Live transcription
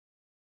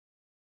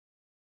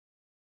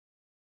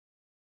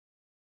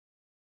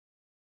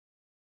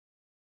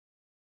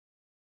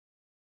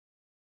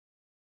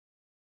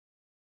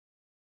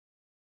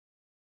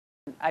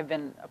I've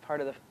been a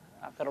part of the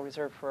Federal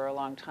Reserve for a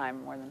long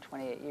time, more than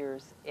 28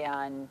 years,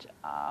 and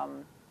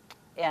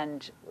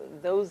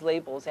those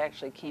labels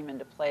actually came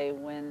into play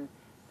when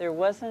there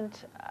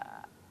wasn't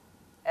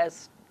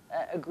as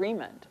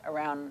agreement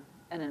around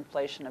an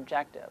inflation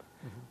objective.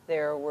 Mm-hmm.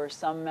 There were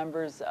some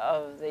members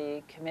of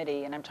the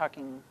committee, and I'm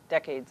talking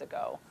decades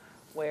ago,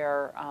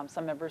 where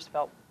some members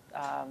felt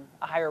a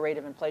higher rate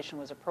of inflation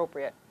was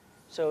appropriate.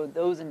 So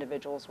those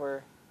individuals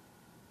were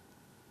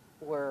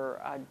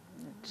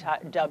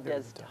dubbed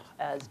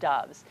as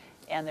doves.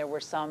 And there were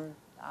some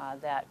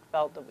that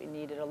felt that we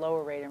needed a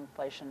lower rate of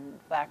inflation. In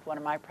fact, one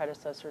of my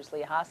predecessors,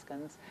 Lee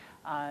Hoskins,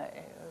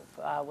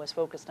 was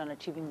focused on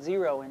achieving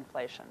zero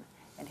inflation,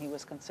 and he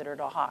was considered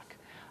a hawk.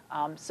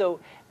 So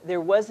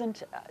there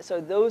wasn't,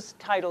 so those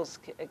titles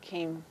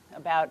came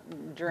about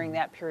during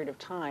that period of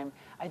time.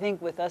 I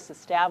think with us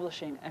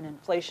establishing an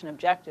inflation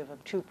objective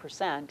of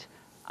 2%,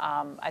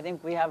 I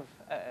think we have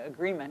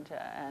agreement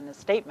and a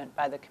statement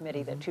by the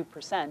committee that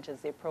 2%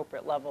 is the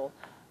appropriate level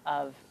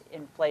of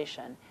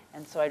inflation.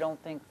 And so I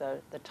don't think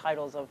the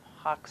titles of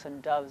hawks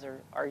and doves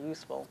are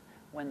useful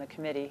when the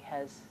committee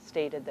has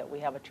stated that we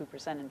have a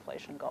 2%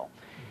 inflation goal.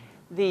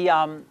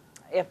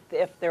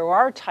 If there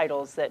are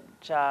titles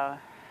that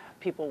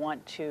people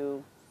want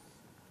to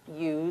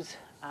use,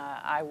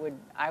 I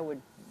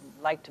would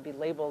like to be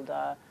labeled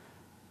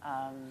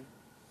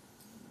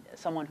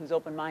someone who's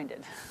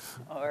open-minded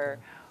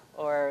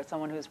or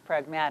someone who's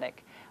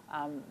pragmatic.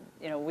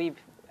 You know,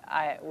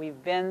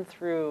 we've been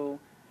through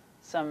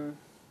some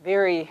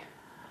very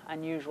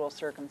unusual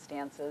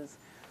circumstances.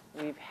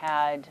 We've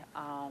had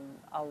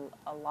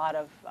a lot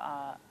of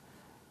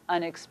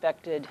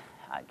unexpected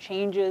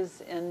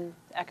changes in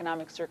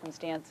economic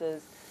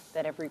circumstances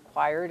that have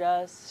required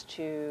us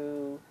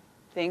to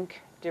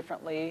think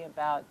differently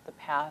about the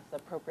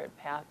appropriate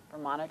path for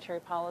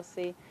monetary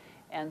policy.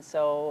 And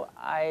so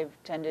I've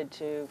tended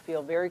to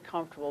feel very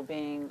comfortable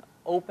being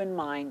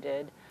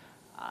open-minded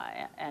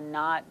and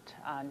not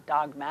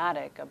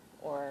dogmatic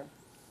or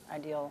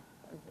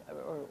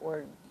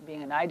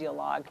being an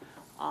ideologue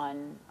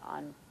on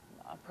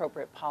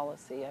appropriate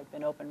policy. I've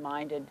been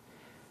open-minded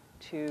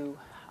to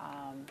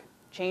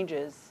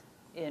changes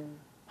in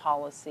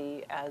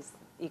policy as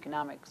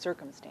economic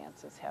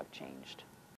circumstances have changed.